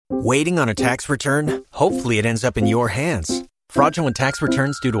Waiting on a tax return? Hopefully it ends up in your hands. Fraudulent tax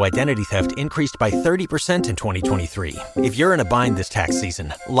returns due to identity theft increased by 30% in 2023. If you're in a bind this tax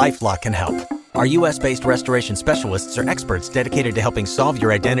season, LifeLock can help. Our U.S.-based restoration specialists are experts dedicated to helping solve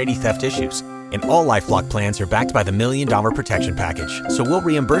your identity theft issues. And all LifeLock plans are backed by the $1 Million Protection Package. So we'll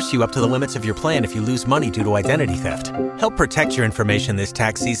reimburse you up to the limits of your plan if you lose money due to identity theft. Help protect your information this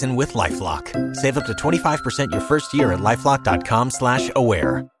tax season with LifeLock. Save up to 25% your first year at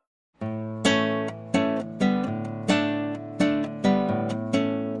LifeLock.com/aware.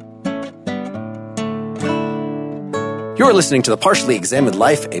 You're listening to The Partially Examined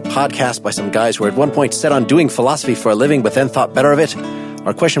Life, a podcast by some guys who were at one point set on doing philosophy for a living, but then thought better of it.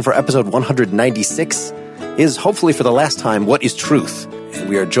 Our question for episode 196 is, hopefully for the last time, what is truth? And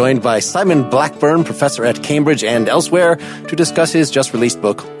we are joined by Simon Blackburn, professor at Cambridge and elsewhere, to discuss his just-released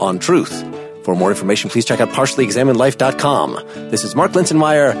book on truth. For more information, please check out partiallyexaminedlife.com. This is Mark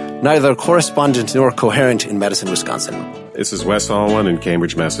Linsenmeyer, neither correspondent nor coherent in Madison, Wisconsin. This is Wes Alwan in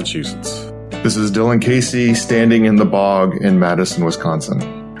Cambridge, Massachusetts. This is Dylan Casey, standing in the bog in Madison, Wisconsin.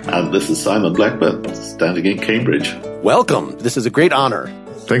 And this is Simon Blackburn, standing in Cambridge. Welcome. This is a great honor.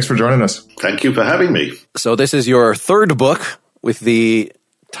 Thanks for joining us. Thank you for having me. So this is your third book with the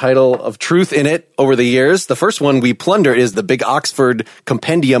title of Truth in it over the years. The first one we plundered is the big Oxford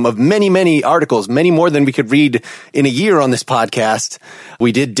compendium of many, many articles, many more than we could read in a year on this podcast.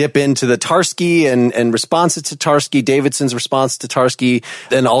 We did dip into the Tarski and responses to Tarski, Davidson's response to Tarski,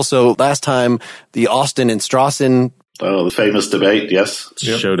 and also last time the Austin and Strawson. Oh, the famous debate, yes.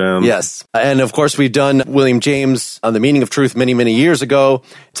 Yep. Showdown. Yes. And of course, we've done William James on The Meaning of Truth many, many years ago.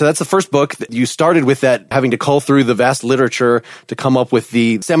 So that's the first book. You started with that, having to cull through the vast literature to come up with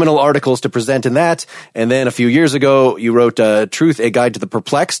the seminal articles to present in that. And then a few years ago, you wrote Truth, A Guide to the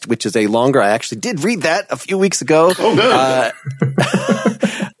Perplexed, which is a longer, I actually did read that a few weeks ago. Oh, good.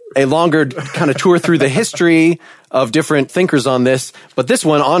 A longer kind of tour through the history of different thinkers on this. But this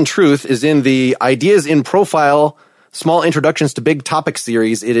one on truth is in the Ideas in Profile Small Introductions to Big Topic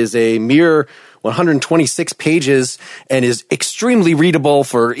series. It is a mere 126 pages and is extremely readable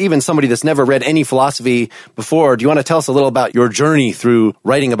for even somebody that's never read any philosophy before. Do you want to tell us a little about your journey through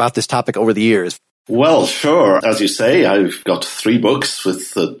writing about this topic over the years? Well, sure. As you say, I've got 3 books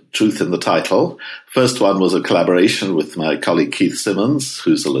with the truth in the title. First one was a collaboration with my colleague Keith Simmons,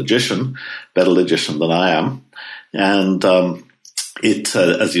 who's a logician, better logician than I am. And it,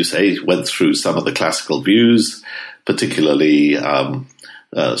 as you say, went through some of the classical views, particularly the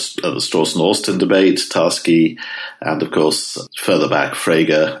Strawson-Austin debate, Tarski, and of course, further back,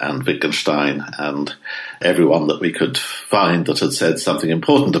 Frege and Wittgenstein, and everyone that we could find that had said something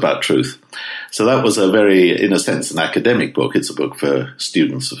important about truth. So that was a very, in a sense, an academic book. It's a book for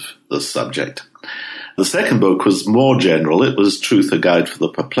students of the subject. The second book was more general. It was Truth, A Guide for the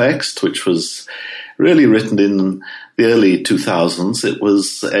Perplexed, which was really written in the early 2000s. It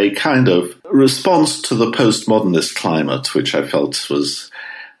was a kind of response to the postmodernist climate, which I felt was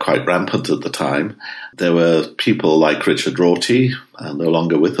quite rampant at the time. There were people like Richard Rorty, no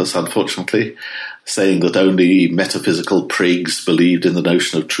longer with us, unfortunately, saying that only metaphysical prigs believed in the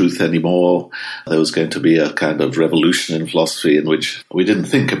notion of truth anymore. There was going to be a kind of revolution in philosophy in which we didn't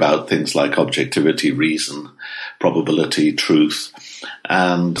think about things like objectivity, reason, probability, truth,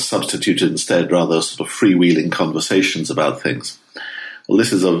 and substituted instead rather sort of freewheeling conversations about things. Well,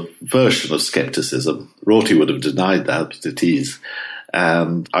 this is a version of skepticism. Rorty would have denied that, but it is.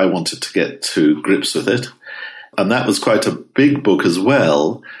 And I wanted to get to grips with it. And that was quite a big book as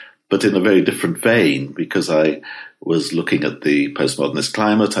well, but in a very different vein, because I was looking at the postmodernist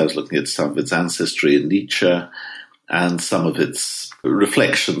climate, I was looking at some of its ancestry in Nietzsche, and some of its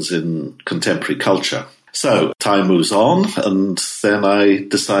reflections in contemporary culture. So time moves on, and then I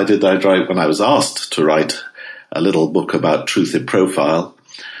decided I'd write, when I was asked to write a little book about truth in profile,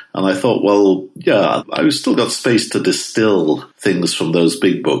 and I thought, well, yeah, I've still got space to distill things from those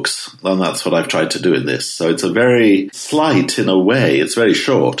big books, and that's what I've tried to do in this. So it's a very slight, in a way, it's very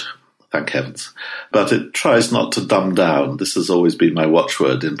short, thank heavens, but it tries not to dumb down. This has always been my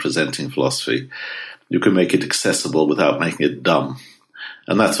watchword in presenting philosophy. You can make it accessible without making it dumb,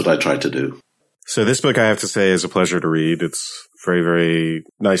 and that's what I try to do. So this book, I have to say, is a pleasure to read. It's very, very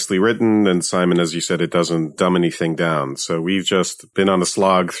nicely written. And Simon, as you said, it doesn't dumb anything down. So we've just been on a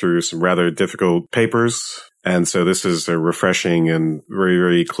slog through some rather difficult papers. And so this is a refreshing and very,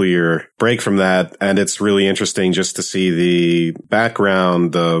 very clear break from that. And it's really interesting just to see the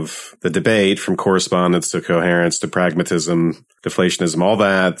background of the debate from correspondence to coherence to pragmatism, deflationism, all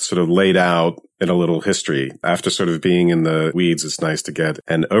that sort of laid out in a little history. After sort of being in the weeds, it's nice to get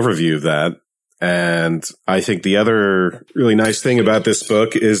an overview of that. And I think the other really nice thing about this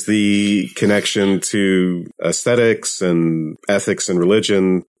book is the connection to aesthetics and ethics and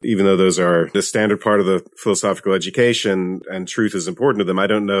religion. Even though those are the standard part of the philosophical education and truth is important to them, I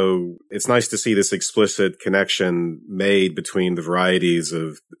don't know. It's nice to see this explicit connection made between the varieties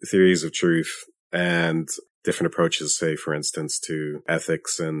of theories of truth and different approaches, say, for instance, to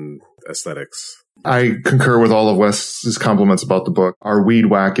ethics and aesthetics. I concur with all of Wes's compliments about the book. Our weed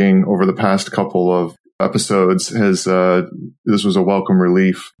whacking over the past couple of episodes this was a welcome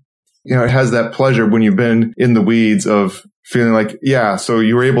relief. It has that pleasure when you've been in the weeds of feeling like, yeah, so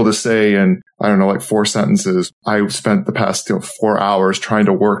you were able to say in, I don't know, like 4 sentences, I spent the past 4 hours trying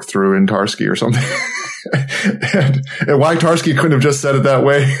to work through in Tarski or something. and why Tarski couldn't have just said it that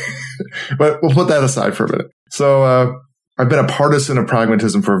way. But we'll put that aside for a minute. So, I've been a partisan of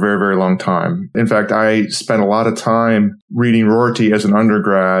pragmatism for a very, very long time. In fact, I spent a lot of time reading Rorty as an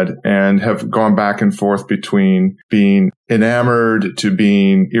undergrad and have gone back and forth between being enamored to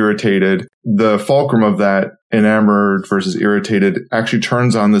being irritated. The fulcrum of that enamored versus irritated actually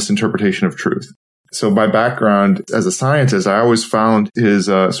turns on this interpretation of truth. So my background as a scientist, I always found his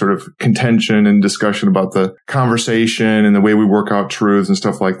sort of contention and discussion about the conversation and the way we work out truths and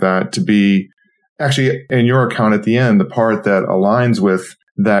stuff like that to be actually, in your account at the end, the part that aligns with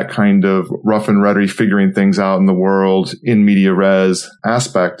that kind of rough and ready figuring things out in the world in media res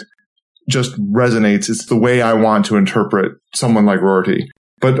aspect just resonates. It's the way I want to interpret someone like Rorty.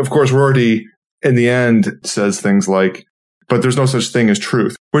 But of course, Rorty in the end says things like, but there's no such thing as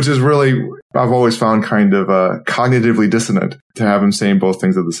truth, which is really, I've always found kind of cognitively dissonant to have him saying both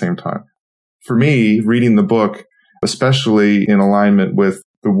things at the same time. For me, reading the book, especially in alignment with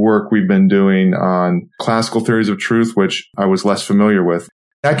the work we've been doing on classical theories of truth, which I was less familiar with,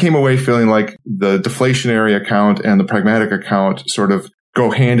 I came away feeling like the deflationary account and the pragmatic account sort of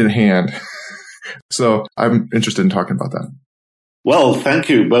go hand in hand. So I'm interested in talking about that. Well, thank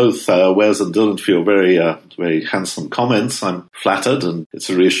you both, Wes and Dylan, for your very, very handsome comments. I'm flattered, and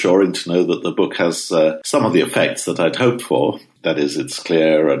it's reassuring to know that the book has some of the effects that I'd hoped for. That is, it's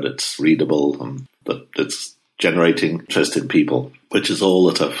clear and it's readable and that it's generating interest in people, which is all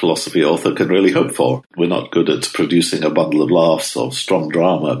that a philosophy author can really hope for. We're not good at producing a bundle of laughs or strong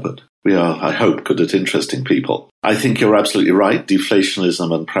drama, but we are, I hope, good at interesting people. I think you're absolutely right.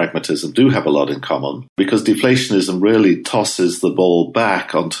 Deflationism and pragmatism do have a lot in common, because deflationism really tosses the ball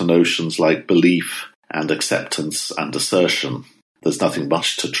back onto notions like belief and acceptance and assertion. There's nothing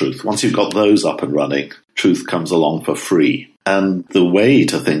much to truth. Once you've got those up and running, truth comes along for free. And the way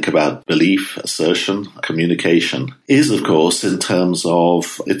to think about belief, assertion, communication is, of course, in terms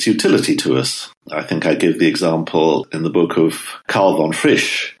of its utility to us. I think I give the example in the book of Carl von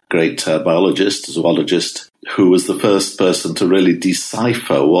Frisch, great biologist, zoologist, who was the first person to really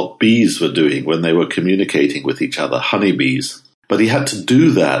decipher what bees were doing when they were communicating with each other, honeybees. But he had to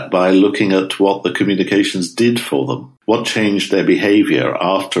do that by looking at what the communications did for them. What changed their behavior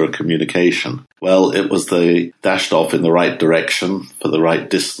after a communication? Well, it was they dashed off in the right direction for the right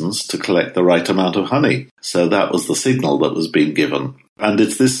distance to collect the right amount of honey. So that was the signal that was being given. And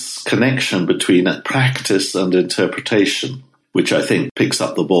it's this connection between practice and interpretation, which I think picks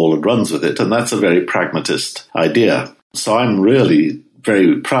up the ball and runs with it. And that's a very pragmatist idea. So I'm really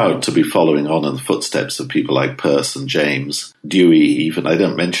very proud to be following on in the footsteps of people like Peirce and James, Dewey even. I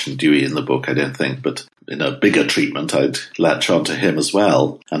don't mention Dewey in the book, I don't think, but in a bigger treatment, I'd latch on to him as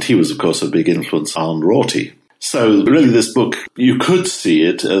well. And he was, of course, a big influence on Rorty. So really this book, you could see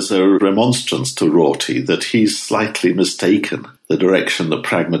it as a remonstrance to Rorty that he's slightly mistaken the direction that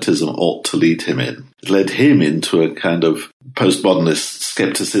pragmatism ought to lead him in. It led him into a kind of postmodernist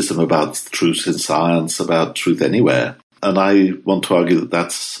skepticism about truth in science, about truth anywhere. And I want to argue that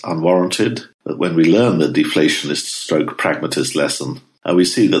that's unwarranted, that when we learn the deflationist stroke pragmatist lesson, we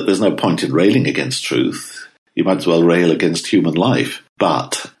see that there's no point in railing against truth. You might as well rail against human life.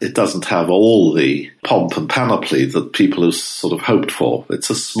 But it doesn't have all the pomp and panoply that people have sort of hoped for. It's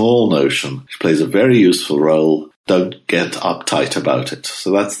a small notion which plays a very useful role. Don't get uptight about it.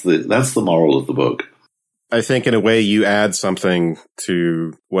 So that's the moral of the book. I think in a way you add something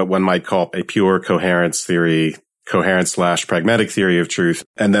to what one might call a pure coherence theory, coherence/pragmatic theory of truth.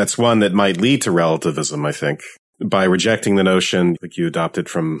 And that's one that might lead to relativism, I think. By rejecting the notion, like you adopted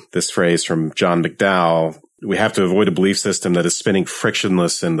from this phrase from John McDowell, we have to avoid a belief system that is spinning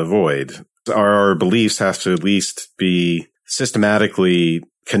frictionless in the void. Our beliefs have to at least be systematically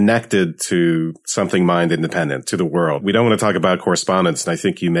connected to something mind independent, to the world. We don't want to talk about correspondence, and I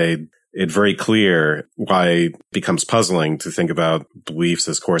think you made it very clear why it becomes puzzling to think about beliefs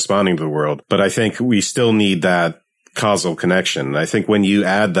as corresponding to the world. But I think we still need that causal connection. I think when you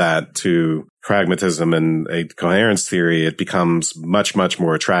add that to pragmatism and a coherence theory, it becomes much, much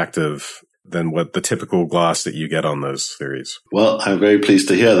more attractive than what the typical gloss that you get on those theories. Well, I'm very pleased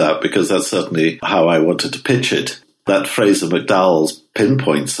to hear that, because that's certainly how I wanted to pitch it. That phrase of McDowell's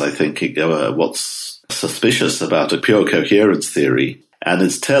pinpoints, I think, what's suspicious about a pure coherence theory. And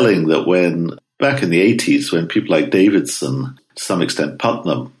it's telling that when, back in the 80s, when people like Davidson, to some extent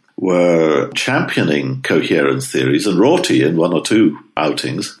Putnam, were championing coherence theories, and Rorty in one or two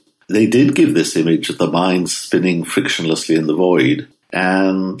outings, they did give this image of the mind spinning frictionlessly in the void.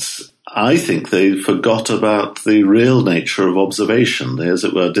 And I think they forgot about the real nature of observation. They, as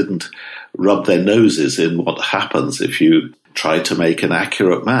it were, didn't rub their noses in what happens if you try to make an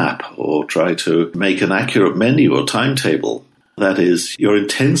accurate map or try to make an accurate menu or timetable. That is, you're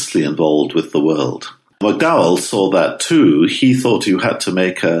intensely involved with the world. McDowell saw that too. He thought you had to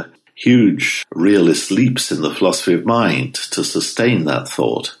make a huge realist leaps in the philosophy of mind to sustain that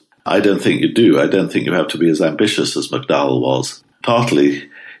thought. I don't think you do. I don't think you have to be as ambitious as McDowell was. Partly,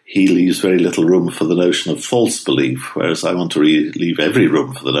 he leaves very little room for the notion of false belief, whereas I want to leave every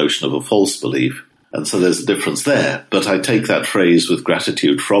room for the notion of a false belief. And so there's a difference there. But I take that phrase with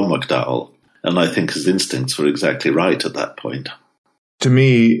gratitude from McDowell, and I think his instincts were exactly right at that point. To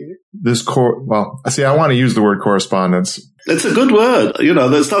me, I want to use the word correspondence. It's a good word.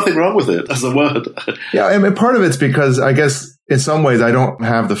 There's nothing wrong with it as a word. Yeah, and part of it's because I guess in some ways I don't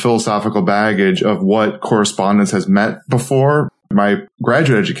have the philosophical baggage of what correspondence has meant before. My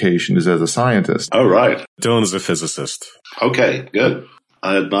graduate education is as a scientist. Oh, right. Dylan is a physicist. Okay, good.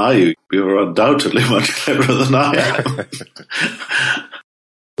 I admire you. You're undoubtedly much cleverer than I am.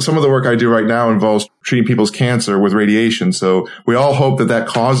 Some of the work I do right now involves treating people's cancer with radiation. So we all hope that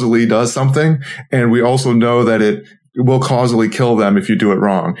causally does something. And we also know that it will causally kill them if you do it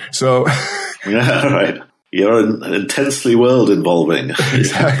wrong. So. Yeah, right. You're intensely world involving.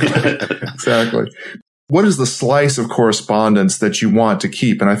 Exactly. What is the slice of correspondence that you want to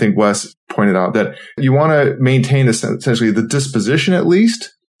keep? And I think Wes pointed out that you want to maintain essentially the disposition, at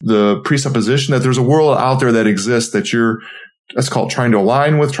least the presupposition that there's a world out there that exists that that's called trying to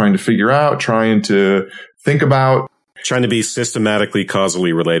align with, trying to figure out, trying to think about. Trying to be systematically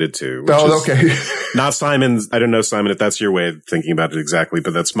causally related to. Okay. Not Simon's. I don't know, Simon, if that's your way of thinking about it exactly,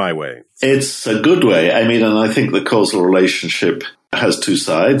 but that's my way. It's a good way. I mean, and I think the causal relationship has two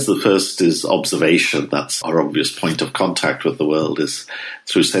sides. The first is observation. That's our obvious point of contact with the world is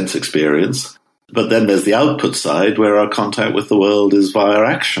through sense experience. But then there's the output side where our contact with the world is via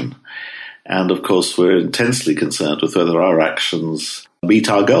action. And of course, we're intensely concerned with whether our actions meet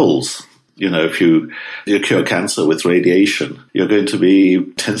our goals. If you cure cancer with radiation, you're going to be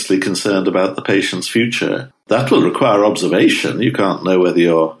intensely concerned about the patient's future. That will require observation. You can't know whether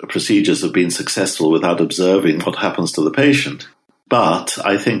your procedures have been successful without observing what happens to the patient. But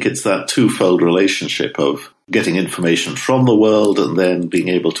I think it's that twofold relationship of getting information from the world and then being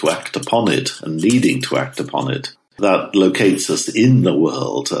able to act upon it and needing to act upon it that locates us in the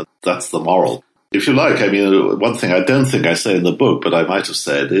world. That's the moral. If you like, I mean, one thing I don't think I say in the book, but I might have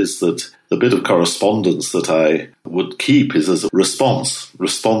said, is that the bit of correspondence that I would keep is as a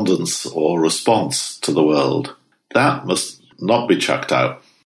respondence or response to the world. That must not be chucked out.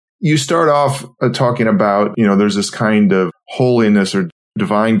 You start off talking about, there's this kind of holiness or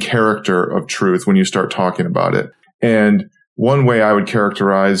divine character of truth when you start talking about it. And one way I would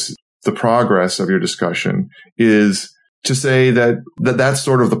characterize the progress of your discussion is to say that that's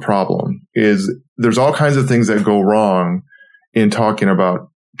sort of the problem, is there's all kinds of things that go wrong in talking about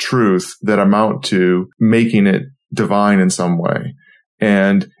truth that amount to making it divine in some way.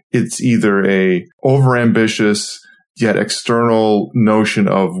 And it's either a overambitious yet external notion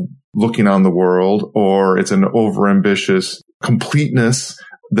of looking on the world, or it's an overambitious completeness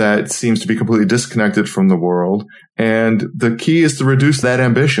that seems to be completely disconnected from the world. And the key is to reduce that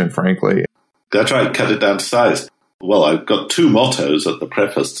ambition, frankly. That's right, cut it down to size. Well, I've got two mottos at the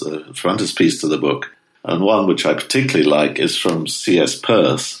preface, the frontispiece to the book. And one which I particularly like is from C.S.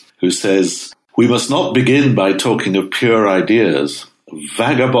 Peirce, who says, "We must not begin by talking of pure ideas,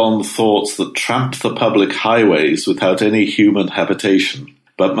 vagabond thoughts that tramp the public highways without any human habitation,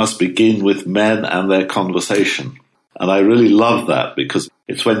 but must begin with men and their conversation." And I really love that, because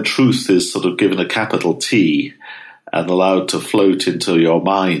it's when truth is sort of given a capital T and allowed to float into your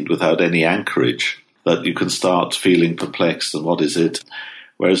mind without any anchorage that you can start feeling perplexed and what is it?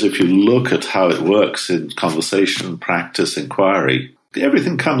 Whereas if you look at how it works in conversation, practice, inquiry,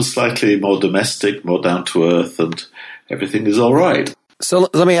 everything comes slightly more domestic, more down to earth, and everything is all right.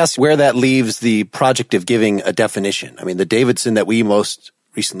 So let me ask where that leaves the project of giving a definition. I mean, the Davidson that we most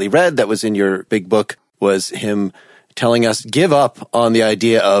recently read that was in your big book was him telling us give up on the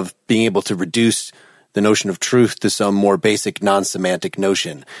idea of being able to reduce the notion of truth to some more basic non-semantic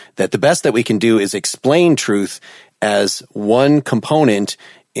notion, that the best that we can do is explain truth as one component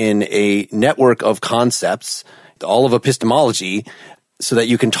in a network of concepts, all of epistemology, so that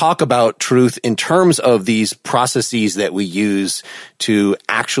you can talk about truth in terms of these processes that we use to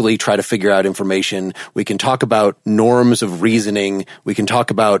actually try to figure out information. We can talk about norms of reasoning. We can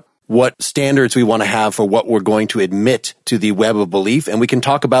talk about what standards we want to have for what we're going to admit to the web of belief. And we can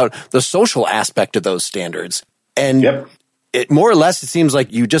talk about the social aspect of those standards. And it more or less, it seems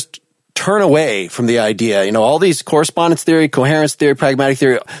like you just turn away from the idea, all these correspondence theory, coherence theory, pragmatic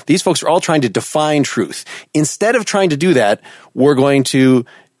theory, these folks are all trying to define truth. Instead of trying to do that, we're going to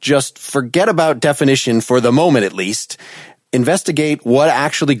just forget about definition for the moment, at least, investigate what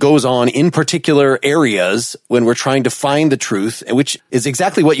actually goes on in particular areas when we're trying to find the truth, which is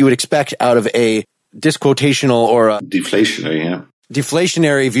exactly what you would expect out of a disquotational or a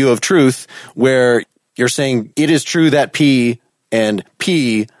deflationary view of truth, where you're saying it is true that P and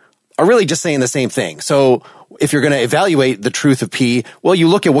P are really just saying the same thing. So if you're going to evaluate the truth of P, well, you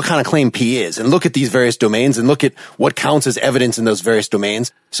look at what kind of claim P is and look at these various domains and look at what counts as evidence in those various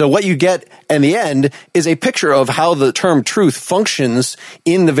domains. So what you get in the end is a picture of how the term truth functions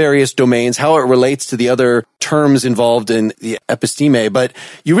in the various domains, how it relates to the other terms involved in the episteme, but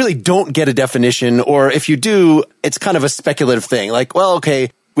you really don't get a definition, or if you do, it's kind of a speculative thing. Like, well,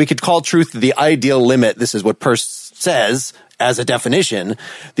 okay, we could call truth the ideal limit. This is what Peirce says as a definition,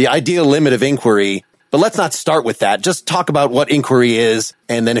 the ideal limit of inquiry. But let's not start with that. Just talk about what inquiry is.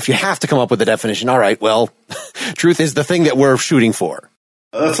 And then if you have to come up with a definition, all right, well, truth is the thing that we're shooting for.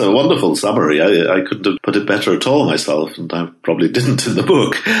 That's a wonderful summary. I couldn't have put it better at all myself, and I probably didn't in the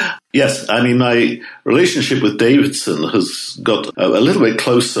book. Yes, I mean, my relationship with Davidson has got a little bit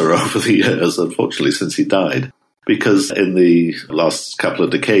closer over the years, unfortunately, since he died. Because in the last couple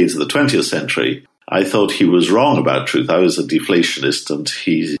of decades of the 20th century, I thought he was wrong about truth. I was a deflationist, and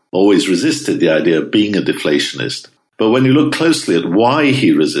he always resisted the idea of being a deflationist. But when you look closely at why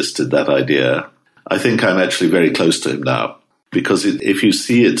he resisted that idea, I think I'm actually very close to him now. Because if you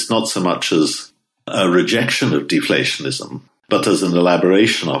see it's not so much as a rejection of deflationism, but as an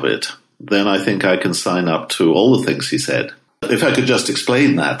elaboration of it, then I think I can sign up to all the things he said. If I could just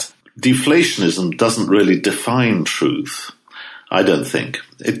explain that, deflationism doesn't really define truth. I don't think.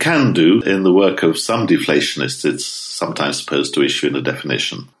 It can do in the work of some deflationists. It's sometimes supposed to issue in a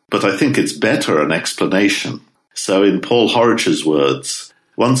definition. But I think it's better an explanation. So in Paul Horridge's words,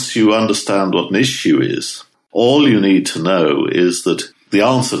 once you understand what an issue is, all you need to know is that the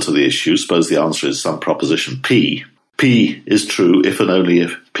answer to the issue, suppose the answer is some proposition P. P is true if and only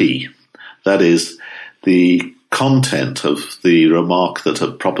if P. That is, the content of the remark that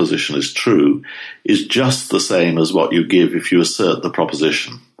a proposition is true is just the same as what you give if you assert the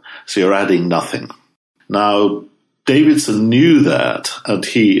proposition. So you're adding nothing. Now, Davidson knew that, and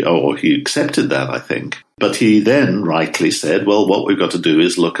he accepted that, I think. But he then rightly said, well, what we've got to do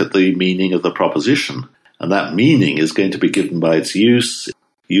is look at the meaning of the proposition. And that meaning is going to be given by its use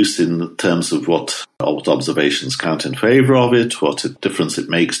in terms of what observations count in favor of it, what difference it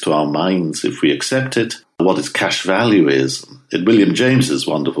makes to our minds if we accept it, what its cash value is. In William James's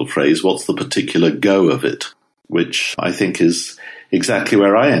wonderful phrase, what's the particular go of it, which I think is exactly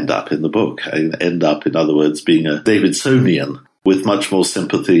where I end up in the book. I end up, in other words, being a Davidsonian with much more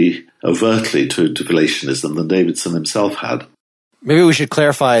sympathy overtly to deflationism than Davidson himself had. Maybe we should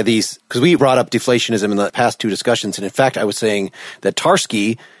clarify these, because we brought up deflationism in the past two discussions. And in fact, I was saying that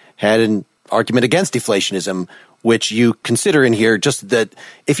Tarski had an argument against deflationism, which you consider in here, just that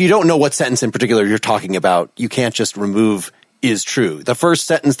if you don't know what sentence in particular you're talking about, you can't just remove is true. The first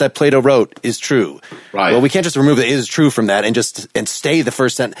sentence that Plato wrote is true. Right. Well, we can't just remove the is true from that and stay the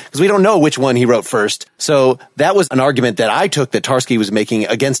first sentence, because we don't know which one he wrote first. So that was an argument that I took that Tarski was making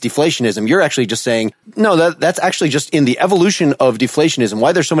against deflationism. You're actually just saying, no, that's actually just in the evolution of deflationism.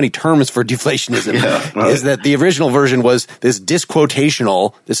 Why there's so many terms for deflationism is that the original version was this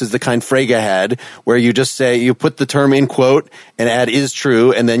disquotational. This is the kind Frege had, where you just say, you put the term in quote and add is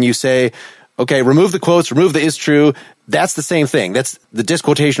true, and then you say, okay, remove the quotes, remove the is true. That's the same thing. That's the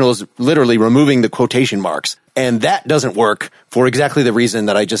disquotational is literally removing the quotation marks. And that doesn't work for exactly the reason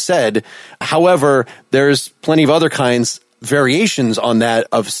that I just said. However, there's plenty of other kinds, variations on that,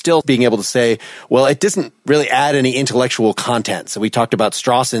 of still being able to say, well, it doesn't really add any intellectual content. So we talked about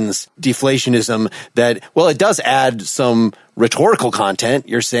Strawson's deflationism that, well, it does add some rhetorical content.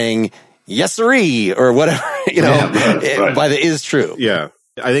 You're saying, yes, sirree, or whatever, right. By the is true. Yeah.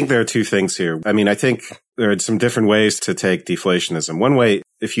 I think there are two things here. I mean, I think there are some different ways to take deflationism. One way,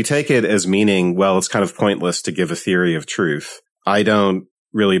 if you take it as meaning, well, it's kind of pointless to give a theory of truth. I don't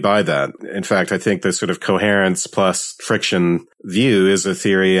really buy that. In fact, I think the sort of coherence plus friction view is a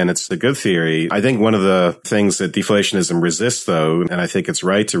theory, and it's a good theory. I think one of the things that deflationism resists, though, and I think it's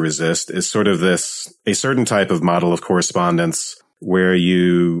right to resist, is sort of a certain type of model of correspondence where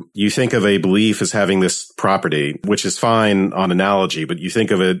you think of a belief as having this property, which is fine on analogy, but you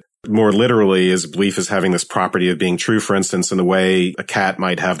think of it more literally as a belief as having this property of being true, for instance, in the way a cat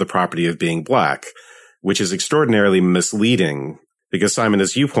might have the property of being black, which is extraordinarily misleading. Because, Simon,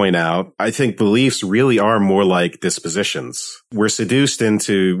 as you point out, I think beliefs really are more like dispositions. We're seduced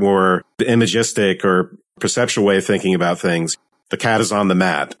into more the imagistic or perceptual way of thinking about things. The cat is on the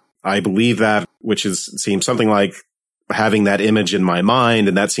mat. I believe that, which seems something like having that image in my mind,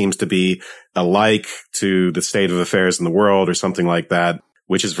 and that seems to be alike to the state of affairs in the world or something like that,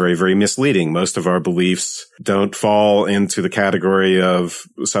 which is very, very misleading. Most of our beliefs don't fall into the category of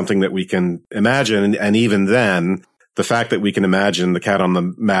something that we can imagine, and even then, the fact that we can imagine the cat on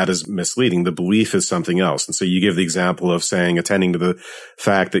the mat is misleading. The belief is something else. And so you give the example of saying, attending to the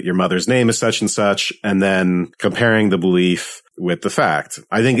fact that your mother's name is such and such, and then comparing the belief with the fact.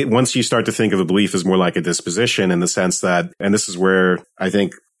 I think once you start to think of a belief as more like a disposition in the sense that, and this is where I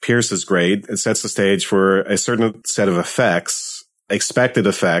think Peirce is great, it sets the stage for a certain set of effects, expected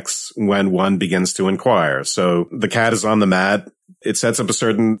effects, when one begins to inquire. So the cat is on the mat. It sets up a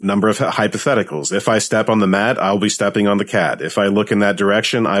certain number of hypotheticals. If I step on the mat, I'll be stepping on the cat. If I look in that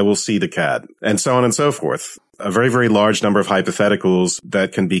direction, I will see the cat, and so on and so forth. A very, very large number of hypotheticals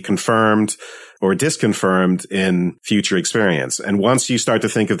that can be confirmed or disconfirmed in future experience. And once you start to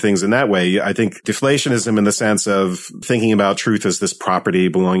think of things in that way, I think deflationism in the sense of thinking about truth as this property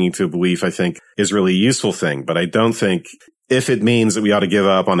belonging to a belief, I think is really a useful thing. But I don't think if it means that we ought to give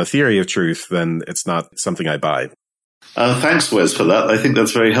up on a theory of truth, then it's not something I buy. Thanks, Wes, for that. I think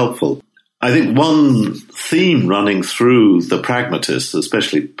that's very helpful. I think one theme running through the pragmatists,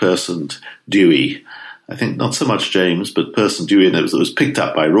 especially Peirce and Dewey, I think not so much James, but Peirce and Dewey, and it was picked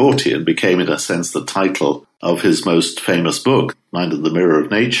up by Rorty and became, in a sense, the title of his most famous book, Mind and the Mirror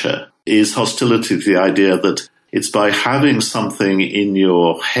of Nature, is hostility to the idea that it's by having something in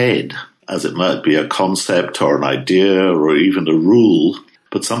your head, as it might be a concept or an idea or even a rule,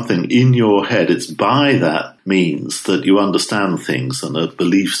 but something in your head, it's by that means that you understand things and that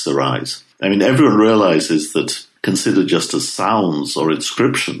beliefs arise. I mean, everyone realizes that considered just as sounds or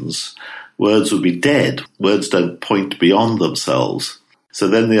inscriptions, words would be dead. Words don't point beyond themselves. So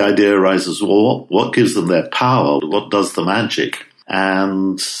then the idea arises, well, what gives them their power? What does the magic?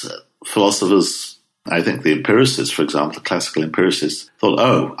 And philosophers, I think the empiricists, for example, the classical empiricists, thought,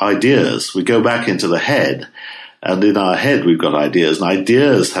 oh, ideas. We go back into the head. And in our head, we've got ideas, and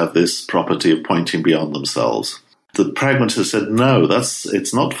ideas have this property of pointing beyond themselves. The pragmatist said, no,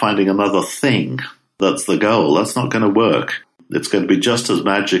 it's not finding another thing. That's the goal. That's not going to work. It's going to be just as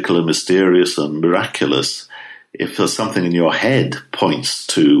magical and mysterious and miraculous if there's something in your head points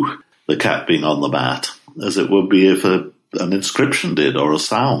to the cat being on the mat, as it would be if an inscription did or a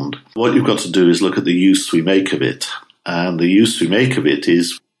sound. What you've got to do is look at the use we make of it. And the use we make of it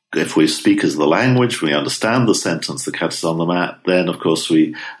is, if we speak as the language, we understand the sentence, the cat is on the mat, then, of course,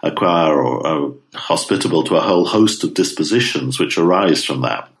 we acquire or are hospitable to a whole host of dispositions which arise from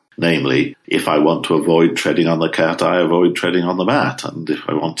that. Namely, if I want to avoid treading on the cat, I avoid treading on the mat. And if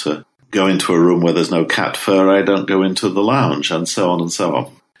I want to go into a room where there's no cat fur, I don't go into the lounge, and so on and so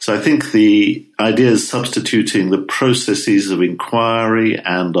on. So I think the idea is substituting the processes of inquiry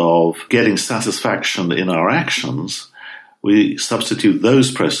and of getting satisfaction in our actions. We substitute those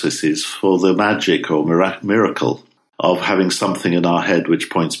processes for the magic or miracle of having something in our head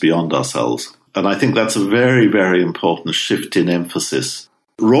which points beyond ourselves. And I think that's a very, very important shift in emphasis.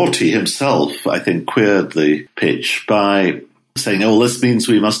 Rorty himself, I think, queered the pitch by saying, oh, this means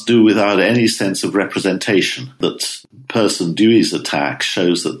we must do without any sense of representation. That Peirce and Dewey's attack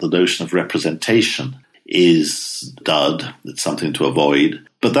shows that the notion of representation is dud, it's something to avoid.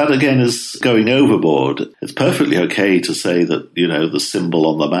 But that, again, is going overboard. It's perfectly okay to say that, the symbol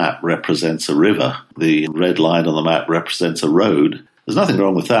on the map represents a river. The red line on the map represents a road. There's nothing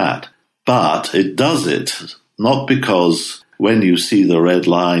wrong with that. But it does it not because when you see the red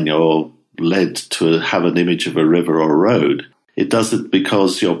line, you're led to have an image of a river or a road. It does it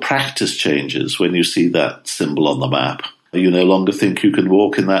because your practice changes when you see that symbol on the map. You no longer think you can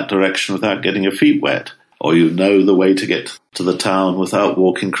walk in that direction without getting your feet wet, or you know the way to get to the town without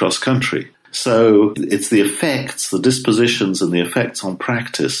walking cross-country. So it's the effects, the dispositions and the effects on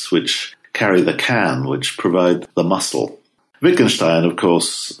practice which carry the can, which provide the muscle. Wittgenstein, of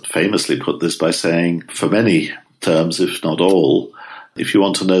course, famously put this by saying, for many terms, if not all, if you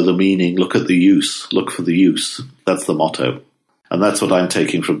want to know the meaning, look at the use, look for the use. That's the motto. And that's what I'm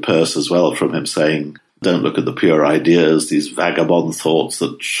taking from Peirce as well, from him saying, don't look at the pure ideas, these vagabond thoughts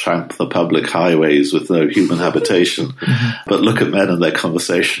that tramp the public highways with no human habitation, but look at men and their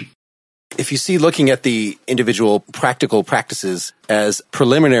conversation. If you see looking at the individual practical practices as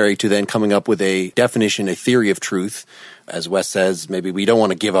preliminary to then coming up with a definition, a theory of truth, as Wes says, maybe we don't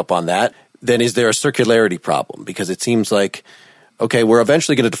want to give up on that, then is there a circularity problem? Because it seems like, okay, we're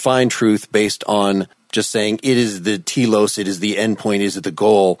eventually going to define truth based on just saying it is the telos, it is the endpoint, it is the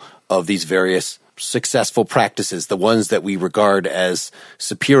goal of these various successful practices, the ones that we regard as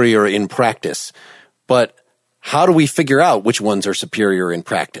superior in practice. But how do we figure out which ones are superior in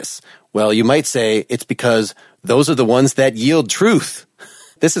practice? Well, you might say it's because those are the ones that yield truth.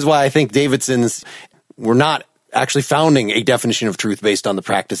 This is why I think we're not actually founding a definition of truth based on the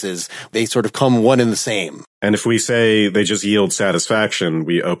practices. They sort of come one and the same. And if we say they just yield satisfaction,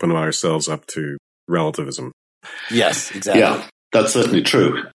 we open ourselves up to relativism. Yes, exactly. Yeah, that's certainly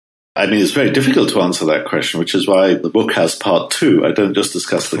true. I mean, it's very difficult to answer that question, which is why the book has part 2. I don't just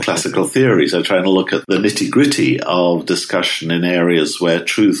discuss the classical theories. I try and look at the nitty-gritty of discussion in areas where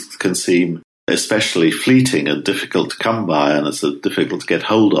truth can seem especially fleeting and difficult to come by, and it's difficult to get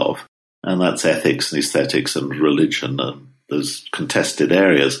hold of. And that's ethics and aesthetics and religion and those contested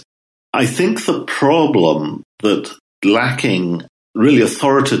areas. I think the problem that lacking really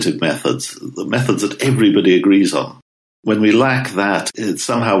authoritative methods, the methods that everybody agrees on, when we lack that,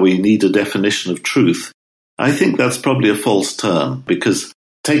 somehow we need a definition of truth. I think that's probably a false term, because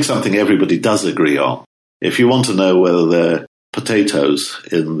take something everybody does agree on. If you want to know whether there are potatoes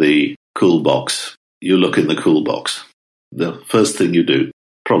in the cool box, you look in the cool box. The first thing you do,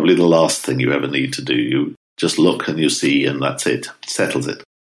 probably the last thing you ever need to do. You just look and you see, and that's it. It settles it.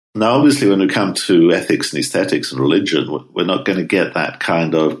 Now, obviously, when we come to ethics and aesthetics and religion, we're not going to get that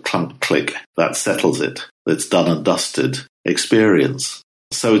kind of clump-click that settles it. That's done and dusted experience.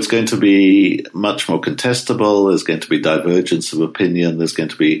 So it's going to be much more contestable. There's going to be divergence of opinion. There's going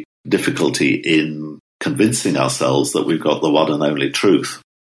to be difficulty in convincing ourselves that we've got the one and only truth.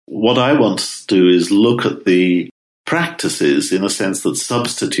 What I want to do is look at the practices in a sense that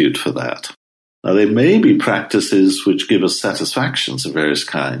substitute for that. Now, there may be practices which give us satisfactions of various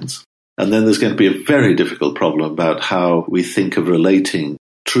kinds. And then there's going to be a very difficult problem about how we think of relating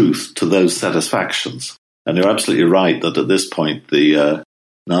truth to those satisfactions. And you're absolutely right that at this point, the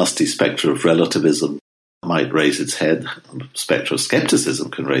nasty spectre of relativism might raise its head. The spectre of skepticism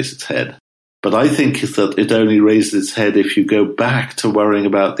can raise its head. But I think that it only raises its head if you go back to worrying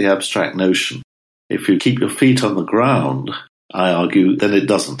about the abstract notion. If you keep your feet on the ground, I argue, then it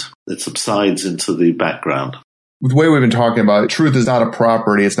doesn't. It subsides into the background. With the way we've been talking about it, truth is not a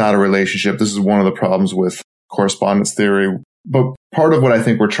property. It's not a relationship. This is one of the problems with correspondence theory. But part of what I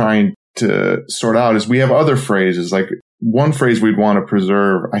think we're trying to sort out is we have other phrases. Like one phrase we'd want to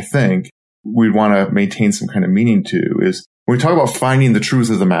preserve, I think, we'd want to maintain some kind of meaning to is when we talk about finding the truth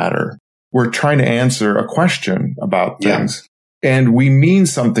of the matter, we're trying to answer a question about things. Yeah. And we mean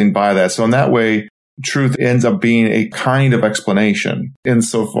something by that. So in that way, truth ends up being a kind of explanation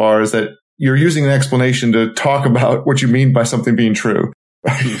insofar as that you're using an explanation to talk about what you mean by something being true.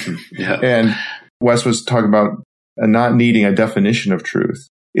 Yeah. And Wes was talking about not needing a definition of truth.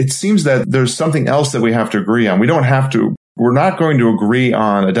 It seems that there's something else that we have to agree on. We're not going to agree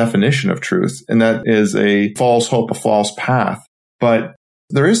on a definition of truth, and that is a false hope, a false path. But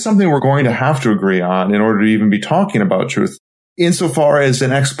there is something we're going to have to agree on in order to even be talking about truth. Insofar as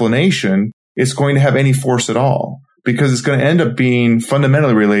an explanation, it's going to have any force at all, because it's going to end up being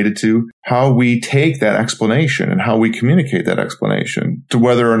fundamentally related to how we take that explanation and how we communicate that explanation to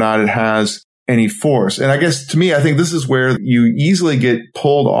whether or not it has any force. And I guess to me, I think this is where you easily get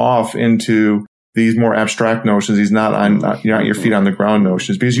pulled off into these more abstract notions, these not your feet on the ground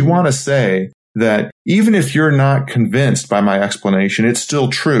notions, because you want to say that even if you're not convinced by my explanation, it's still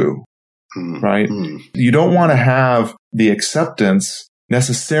true, right? You don't want to have the acceptance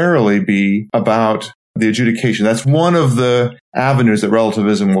necessarily be about the adjudication. That's one of the avenues that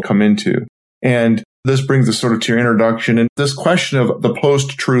relativism will come into. And this brings us sort of to your introduction and this question of the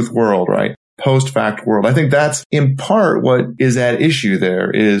post-truth world, right? Post-fact world. I think that's in part what is at issue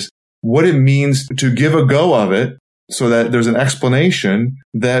there, is what it means to give a go of it so that there's an explanation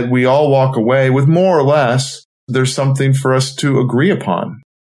that we all walk away with more or less. There's something for us to agree upon,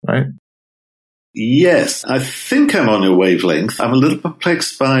 right? Yes, I think I'm on your wavelength. I'm a little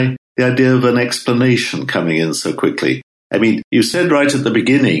perplexed by the idea of an explanation coming in so quickly. I mean, you said right at the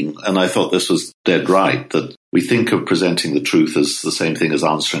beginning, and I thought this was dead right, that we think of presenting the truth as the same thing as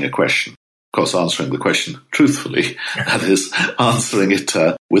answering a question. Of course, answering the question truthfully, that is, answering it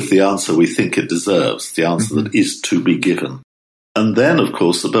with the answer we think it deserves, the answer that is to be given. And then, of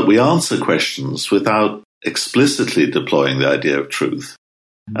course, but we answer questions without explicitly deploying the idea of truth.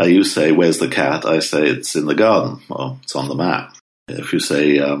 You say, where's the cat? I say, it's in the garden, or it's on the map. If you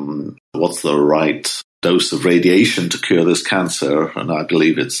say, what's the right dose of radiation to cure this cancer? And I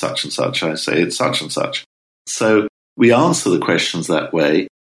believe it's such and such. I say, it's such and such. So we answer the questions that way.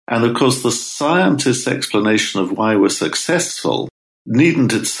 And of course, the scientist's explanation of why we're successful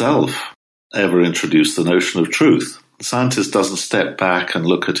needn't itself ever introduce the notion of truth. The scientist doesn't step back and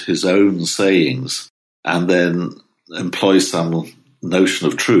look at his own sayings and then employ some notion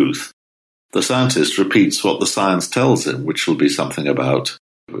of truth. The scientist repeats what the science tells him, which will be something about,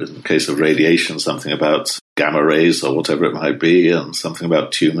 in the case of radiation, something about gamma rays or whatever it might be, and something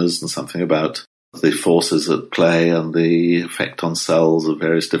about tumors and something about the forces at play and the effect on cells of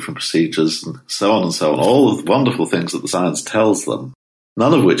various different procedures and so on and so on. All the wonderful things that the science tells them,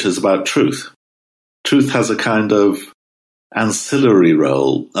 none of which is about truth. Truth has a kind of ancillary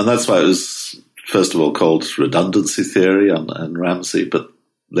role, and that's why it was, first of all, called redundancy theory and Ramsey, but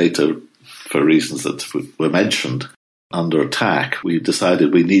later, for reasons that were mentioned, under attack, we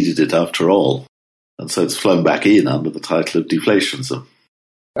decided we needed it after all. And so it's flown back in under the title of deflationism.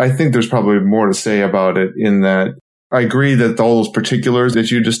 I think there's probably more to say about it in that I agree that all those particulars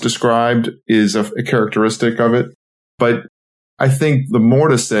that you just described is a characteristic of it. But I think the more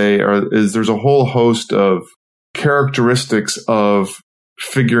to say is there's a whole host of characteristics of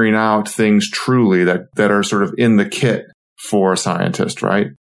figuring out things truly that are sort of in the kit for a scientist, right?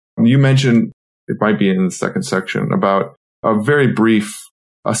 You mentioned, it might be in the second section, about a very brief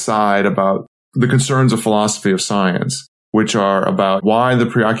aside about the concerns of philosophy of science, which are about why the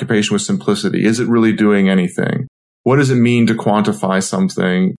preoccupation with simplicity. Is it really doing anything? What does it mean to quantify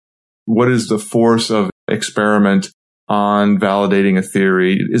something? What is the force of experiment on validating a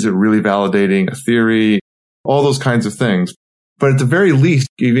theory? Is it really validating a theory? All those kinds of things. But at the very least,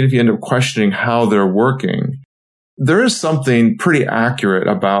 even if you end up questioning how they're working, there is something pretty accurate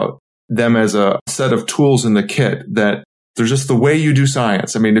about them as a set of tools in the kit that there's just the way you do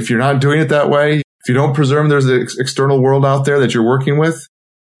science. I mean, if you're not doing it that way, if you don't presume there's an external world out there that you're working with,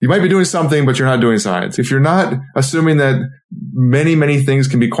 you might be doing something, but you're not doing science. If you're not assuming that many, many things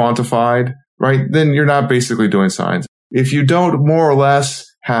can be quantified, right, then you're not basically doing science. If you don't more or less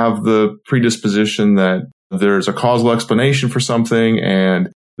have the predisposition that there's a causal explanation for something and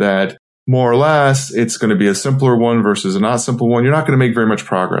that more or less it's going to be a simpler one versus a not simple one, you're not going to make very much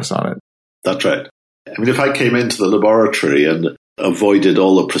progress on it. That's right. I mean, if I came into the laboratory and avoided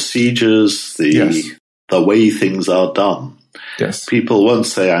all the procedures, the way things are done, people won't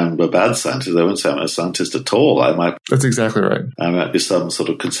say I'm a bad scientist. They won't say I'm a scientist at all. That's exactly right. I might be some sort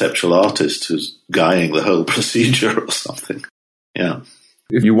of conceptual artist who's guying the whole procedure or something. Yeah.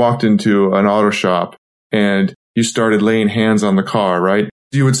 If you walked into an auto shop and you started laying hands on the car, right?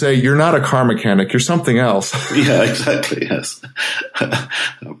 You would say, you're not a car mechanic, you're something else. Yeah, exactly, yes.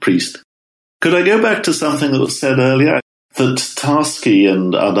 A priest. Could I go back to something that was said earlier? That Tarski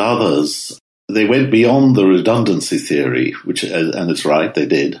and others, they went beyond the redundancy theory, and it's right, they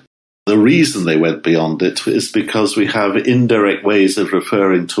did. The reason they went beyond it is because we have indirect ways of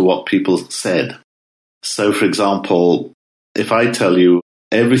referring to what people said. So, for example, if I tell you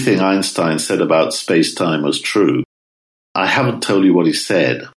everything Einstein said about space-time was true, I haven't told you what he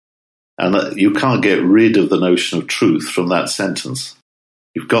said. And you can't get rid of the notion of truth from that sentence.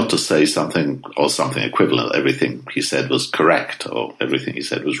 You've got to say something or something equivalent. Everything he said was correct or everything he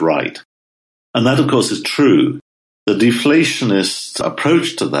said was right. And that, of course, is true. The deflationist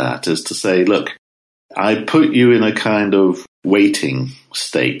approach to that is to say, look, I put you in a kind of waiting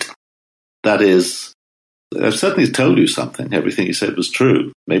state. That is, I've certainly told you something. Everything he said was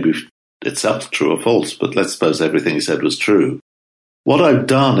true. Maybe itself true or false, but let's suppose everything he said was true. What I've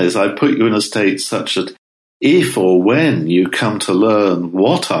done is I put you in a state such that if or when you come to learn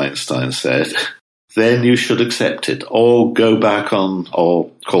what Einstein said, then you should accept it or go back on or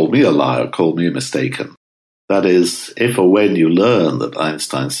call me a liar, call me mistaken. That is, if or when you learn that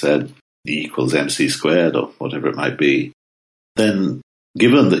Einstein said E equals mc squared or whatever it might be, then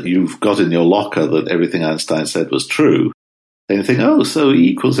given that you've got in your locker that everything Einstein said was true, then you think, oh, so E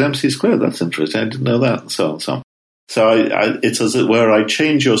equals mc squared, that's interesting, I didn't know that, and so on and so on. So it's as it were, I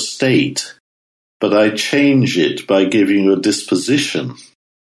change your state, but I change it by giving you a disposition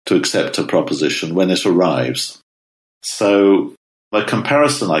to accept a proposition when it arrives. So a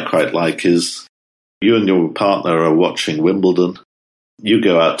comparison I quite like is you and your partner are watching Wimbledon. you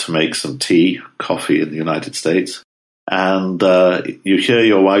go out to make some tea, coffee in the United States, and you hear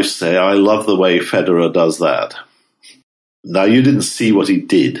your wife say, "I love the way Federer does that." Now, you didn't see what he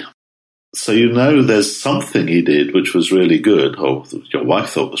did. So you know there's something he did which was really good, or your wife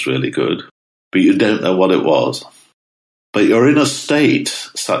thought was really good, but you don't know what it was. But you're in a state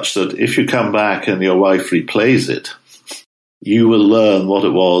such that if you come back and your wife replays it, you will learn what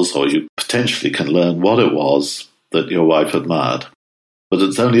it was, or you potentially can learn what it was that your wife admired. But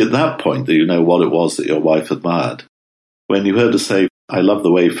it's only at that point that you know what it was that your wife admired. When you heard her say, "I love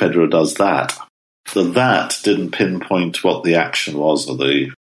the way Federer does that," that didn't pinpoint what the action was, or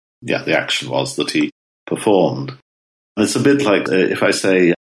the action was that he performed. And it's a bit like if I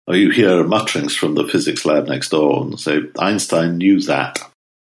say, or you hear mutterings from the physics lab next door and say, "Einstein knew that."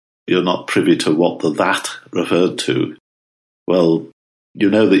 You're not privy to what the "that" referred to. Well, you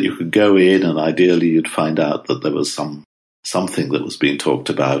know that you could go in and ideally you'd find out that there was something that was being talked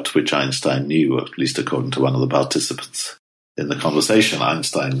about which Einstein knew, or at least according to one of the participants in the conversation,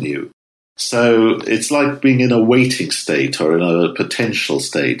 Einstein knew. So it's like being in a waiting state or in a potential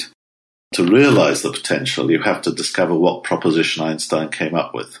state. To realize the potential, you have to discover what proposition Einstein came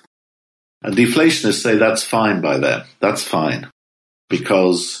up with. And deflationists say that's fine by them. That's fine.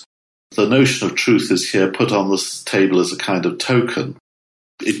 Because the notion of truth is here put on this table as a kind of token.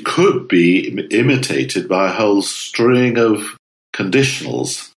 It could be imitated by a whole string of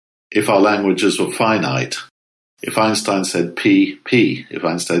conditionals if our languages were finite. If Einstein said P, P. If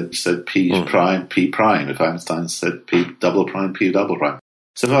Einstein said P prime, P prime. If Einstein said P double prime, P double prime.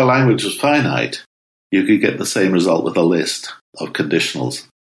 So if our language was finite, you could get the same result with a list of conditionals.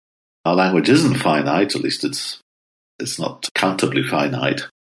 Our language isn't finite, at least it's not countably finite.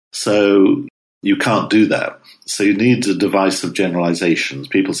 So you can't do that. So you need a device of generalizations.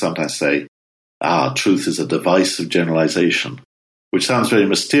 People sometimes say, truth is a device of generalization, which sounds very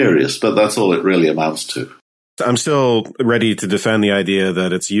mysterious, but that's all it really amounts to. I'm still ready to defend the idea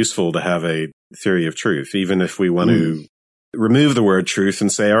that it's useful to have a theory of truth, even if we want to remove the word truth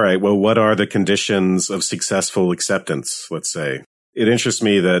and say, all right, well, what are the conditions of successful acceptance, let's say? It interests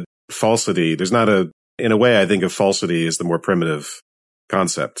me that falsity, in a way, I think of falsity as the more primitive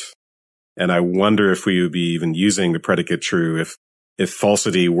concept. And I wonder if we would be even using the predicate true if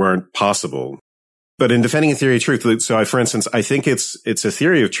falsity weren't possible. But in defending a theory of truth, so for instance, I think it's a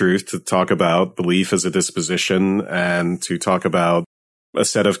theory of truth to talk about belief as a disposition and to talk about a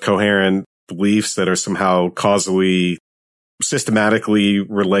set of coherent beliefs that are somehow causally, systematically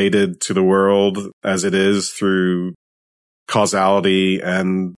related to the world as it is through causality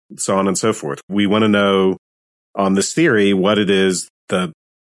and so on and so forth. We want to know on this theory what it is, the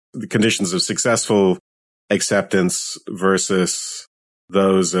conditions of successful acceptance versus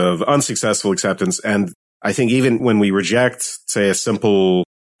those of unsuccessful acceptance. And I think even when we reject, say, a simple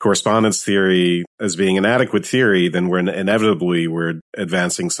correspondence theory as being an adequate theory, then we're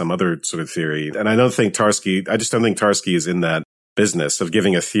advancing some other sort of theory. And I just don't think Tarski is in that business of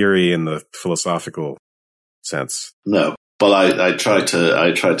giving a theory in the philosophical sense. No. Well, I try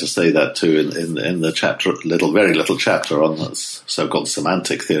to say that too in the chapter, very little chapter on this so-called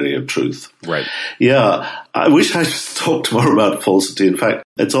semantic theory of truth. Right. Yeah. I wish I talked more about falsity. In fact,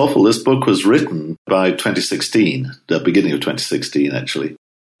 it's awful. This book was written by 2016, the beginning of 2016, actually,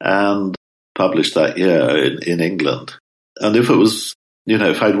 and published that year in England. And if it was,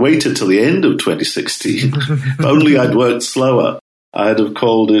 if I'd waited till the end of 2016, if only I'd worked slower, I'd have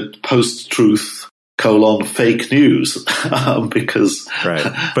called it post-truth fake news because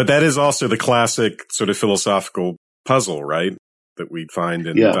right. But that is also the classic sort of philosophical puzzle, right? That we'd find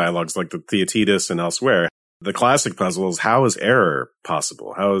in dialogues like the Theaetetus and elsewhere. The classic puzzle is, how is error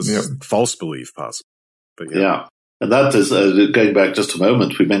possible? How is false belief possible? But, and that is going back just a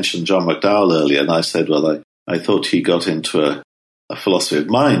moment. We mentioned John McDowell earlier, and I said, well, I thought he got into a philosophy of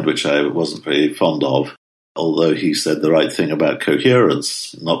mind, which I wasn't very fond of, although he said the right thing about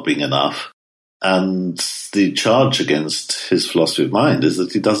coherence not being enough. And the charge against his philosophy of mind is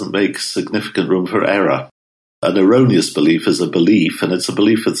that he doesn't make significant room for error. An erroneous belief is a belief, and it's a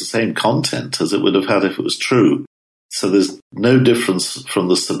belief with the same content as it would have had if it was true. So there's no difference from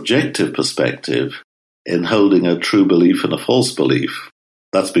the subjective perspective in holding a true belief and a false belief.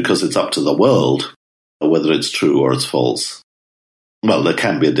 That's because it's up to the world whether it's true or it's false. Well, there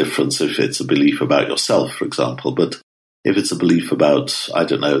can be a difference if it's a belief about yourself, for example, but if it's a belief about,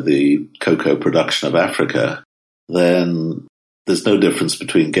 the cocoa production of Africa, then there's no difference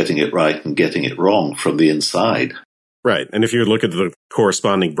between getting it right and getting it wrong from the inside. Right. And if you look at the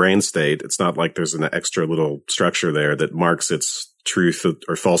corresponding brain state, it's not like there's an extra little structure there that marks its truth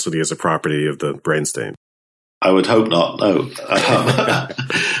or falsity as a property of the brain state. I would hope not, no.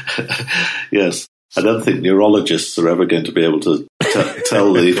 Yes. I don't think neurologists are ever going to be able to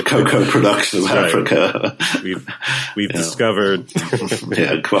tell the cocoa production of Africa. We've discovered.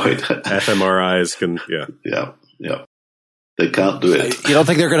 Yeah, quite. fMRIs can, Yeah. They can't do it. You don't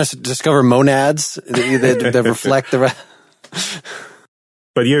think they're going to discover monads that reflect the rest?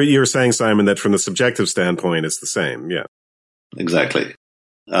 But you're saying, Simon, that from the subjective standpoint, it's the same. Yeah. Exactly.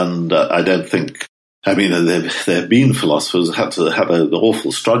 And I don't think, there have been philosophers who had to have an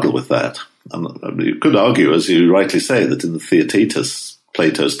awful struggle with that. And you could argue, as you rightly say, that in the Theaetetus,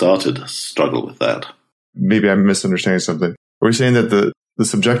 Plato started a struggle with that. Maybe I'm misunderstanding something. Are we saying that the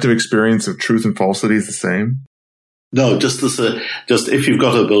subjective experience of truth and falsity is the same? No, just if you've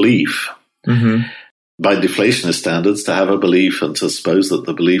got a belief, by deflationist standards, to have a belief and to suppose that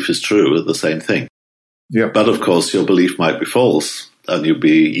the belief is true are the same thing. Yeah. But of course, your belief might be false, and you'd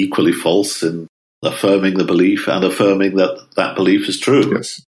be equally false in affirming the belief and affirming that belief is true.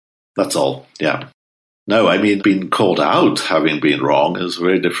 Yes. That's all, yeah. No, being caught out having been wrong is a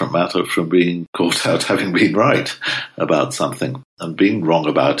very different matter from being caught out having been right about something. And being wrong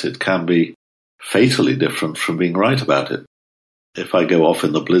about it can be fatally different from being right about it. If I go off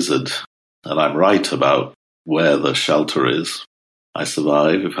in the blizzard and I'm right about where the shelter is, I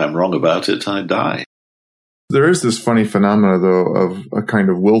survive. If I'm wrong about it, I die. There is this funny phenomena, though, of a kind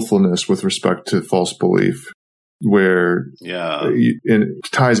of willfulness with respect to false belief, where it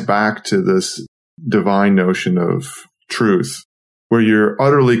ties back to this divine notion of truth, where you're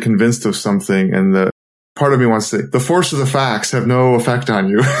utterly convinced of something, and the part of me wants to say, the force of the facts have no effect on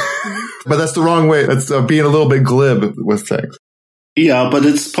you. But that's the wrong way. That's being a little bit glib with things. Yeah, but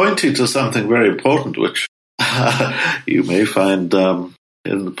it's pointing to something very important, which you may find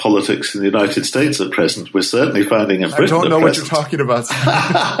in politics in the United States at present. We're certainly finding in Britain. I don't know what you're talking about.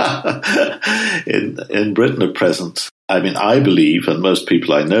 in Britain at present, I believe, and most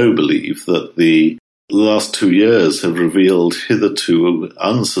people I know believe, that the last 2 years have revealed hitherto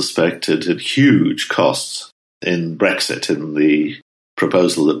unsuspected and huge costs in Brexit, in the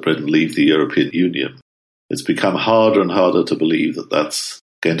proposal that Britain leave the European Union. It's become harder and harder to believe that that's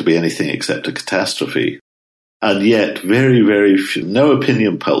going to be anything except a catastrophe. And yet, very, very few, no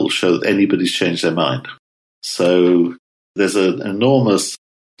opinion polls show that anybody's changed their mind. So there's an enormous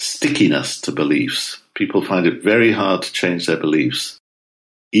stickiness to beliefs. People find it very hard to change their beliefs,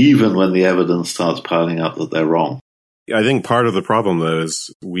 even when the evidence starts piling up that they're wrong. I think part of the problem, though,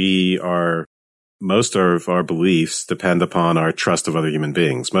 is most of our beliefs depend upon our trust of other human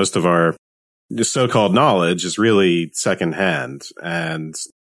beings. Most of our so-called knowledge is really secondhand. And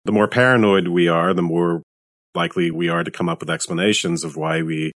the more paranoid we are, the more likely we are to come up with explanations of why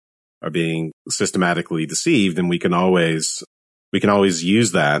we are being systematically deceived. And we can always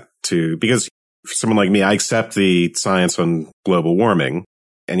use that because for someone like me, I accept the science on global warming,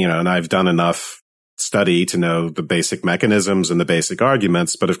 and I've done enough study to know the basic mechanisms and the basic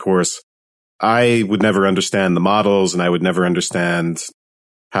arguments. But of course, I would never understand the models, and I would never understand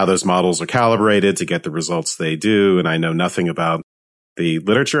how those models are calibrated to get the results they do. And I know nothing about the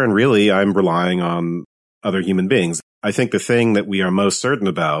literature, and really I'm relying on other human beings. I think the thing that we are most certain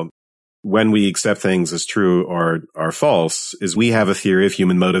about when we accept things as true or are false is we have a theory of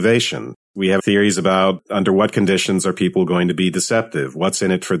human motivation. We have theories about under what conditions are people going to be deceptive? What's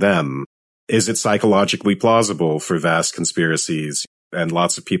in it for them? Is it psychologically plausible for vast conspiracies and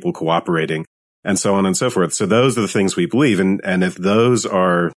lots of people cooperating and so on and so forth? So those are the things we believe. And if those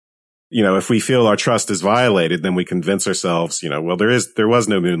are, if we feel our trust is violated, then we convince ourselves, well, there was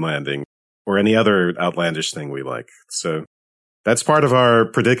no moon landing, or any other outlandish thing we like. So that's part of our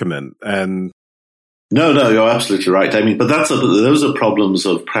predicament. And no, you're absolutely right. But those are problems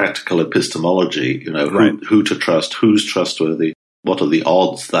of practical epistemology. Right. Who to trust, who's trustworthy, what are the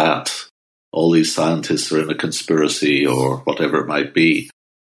odds that all these scientists are in a conspiracy or whatever it might be.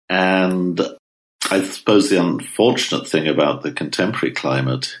 And I suppose the unfortunate thing about the contemporary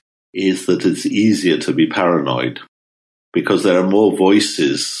climate is that it's easier to be paranoid, because there are more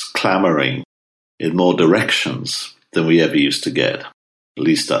voices clamoring in more directions than we ever used to get. At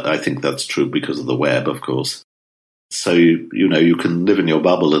least I think that's true because of the web, of course. So, you can live in your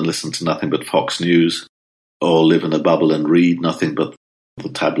bubble and listen to nothing but Fox News, or live in a bubble and read nothing but the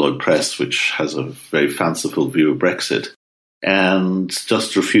tabloid press, which has a very fanciful view of Brexit, and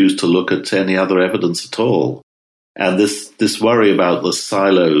just refuse to look at any other evidence at all. And this worry about the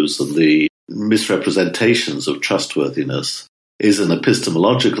silos and the misrepresentations of trustworthiness is an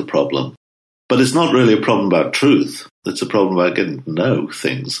epistemological problem, but it's not really a problem about truth. It's a problem about getting to know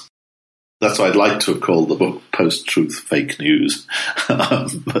things. That's why I'd like to have called the book Post-Truth Fake News.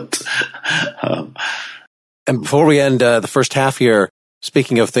 And before we end the first half here,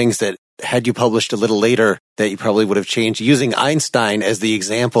 speaking of things that had you published a little later that you probably would have changed, using Einstein as the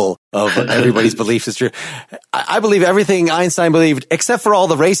example of everybody's beliefs is true. I believe everything Einstein believed, except for all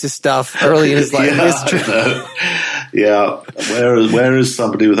the racist stuff early in his life, is true. Yeah. Where is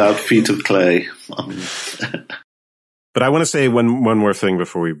somebody without feet of clay? But I want to say one more thing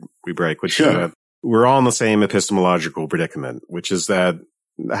before we break, which is that we're all in the same epistemological predicament, which is that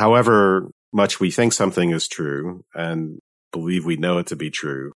however much we think something is true and believe we know it to be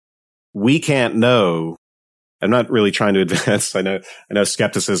true, we can't know. I'm not really trying to advance. I know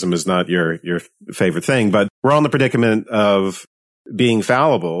skepticism is not your favorite thing, but we're all in the predicament of being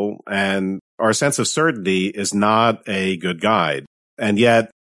fallible, and our sense of certainty is not a good guide. And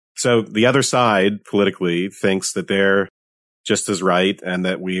yet, so the other side politically thinks that they're just as right and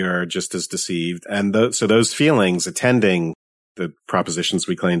that we are just as deceived. And so those feelings attending the propositions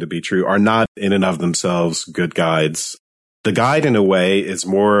we claim to be true are not in and of themselves good guides. The guide, in a way, is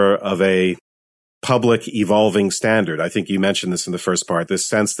more of a public evolving standard. I think you mentioned this in the first part, this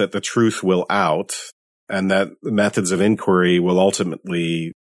sense that the truth will out and that the methods of inquiry will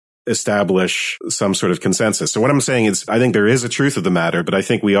ultimately establish some sort of consensus. So what I'm saying is I think there is a truth of the matter, but I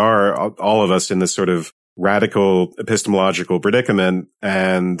think we are, all of us, in this sort of radical epistemological predicament.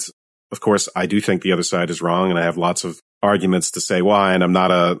 And of course, I do think the other side is wrong, and I have lots of arguments to say why, and I'm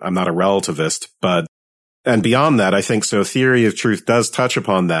not a relativist, and beyond that, I think so theory of truth does touch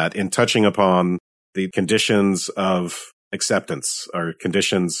upon that in touching upon the conditions of acceptance or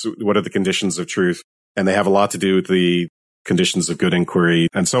conditions. What are the conditions of truth? And they have a lot to do with the conditions of good inquiry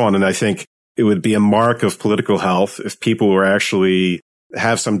and so on. And I think it would be a mark of political health if people were actually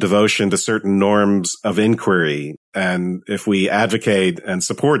have some devotion to certain norms of inquiry. And if we advocate and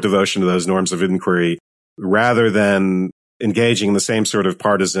support devotion to those norms of inquiry rather than engaging in the same sort of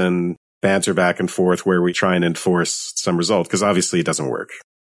partisan banter back and forth where we try and enforce some result, because obviously it doesn't work.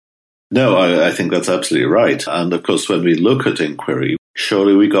 No, I think that's absolutely right. And of course, when we look at inquiry,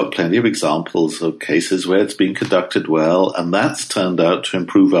 surely we got plenty of examples of cases where it's been conducted well, and that's turned out to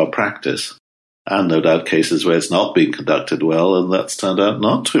improve our practice. And no doubt cases where it's not been conducted well, and that's turned out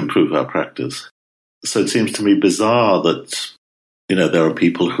not to improve our practice. So it seems to me bizarre that, there are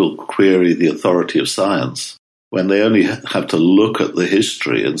people who'll query the authority of science when they only have to look at the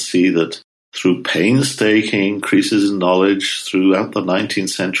history and see that through painstaking increases in knowledge throughout the 19th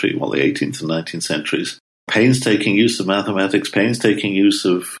century, the 18th and 19th centuries, painstaking use of mathematics, painstaking use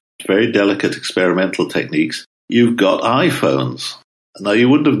of very delicate experimental techniques, you've got iPhones. Now, you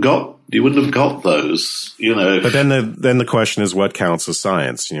wouldn't have got those, But then the question is, what counts as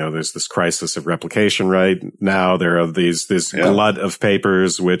science? There's this crisis of replication right now. There are this glut of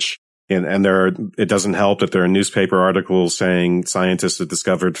papers which, and it doesn't help that there are newspaper articles saying scientists have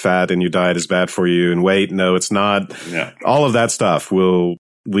discovered fat in your diet is bad for you. And wait, no, it's not. Yeah. All of that stuff will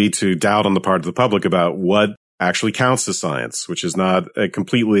lead to doubt on the part of the public about what actually counts as science, which is not a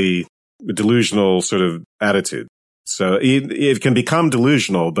completely delusional sort of attitude. So it can become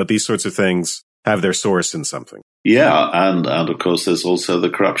delusional, but these sorts of things have their source in something. Yeah, and of course there's also the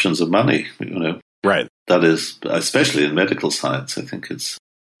corruptions of money, Right. That is, especially in medical science, I think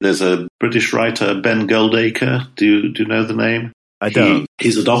there's a British writer, Ben Goldacre. Do you know the name? I don't.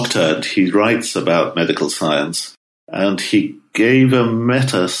 He's a doctor, and he writes about medical science, and he gave a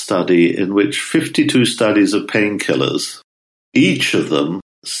meta-study in which 52 studies of painkillers, each of them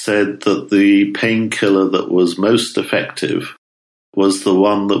said that the painkiller that was most effective was the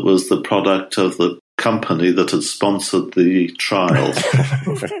one that was the product of the company that had sponsored the trials.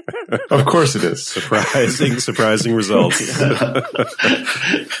 Of course it is. Surprising results.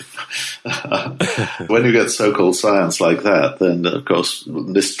 When you get so-called science like that, then, of course,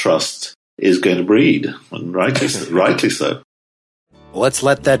 mistrust is going to breed, and rightly so. Let's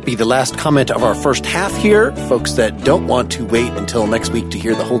let that be the last comment of our first half here. Folks that don't want to wait until next week to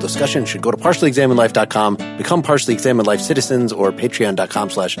hear the whole discussion should go to partiallyexaminedlife.com, become Partially Examined Life citizens, or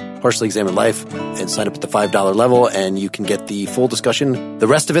patreon.com/partiallyexaminedlife and sign up at the $5 level, and you can get the full discussion, the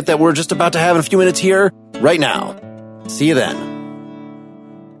rest of it that we're just about to have in a few minutes here, right now. See you then.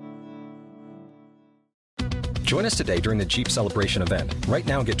 Join us today during the Jeep Celebration event. Right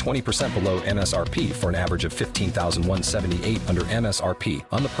now, get 20% below MSRP for an average of $15,178 under MSRP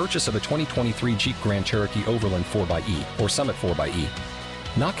on the purchase of a 2023 Jeep Grand Cherokee Overland 4xE or Summit 4xE.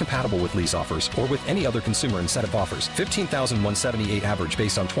 Not compatible with lease offers or with any other consumer incentive offers. $15,178 average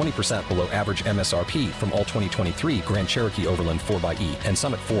based on 20% below average MSRP from all 2023 Grand Cherokee Overland 4xE and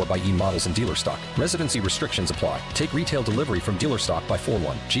Summit 4xE models in dealer stock. Residency restrictions apply. Take retail delivery from dealer stock by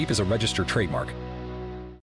 4/1. Jeep is a registered trademark.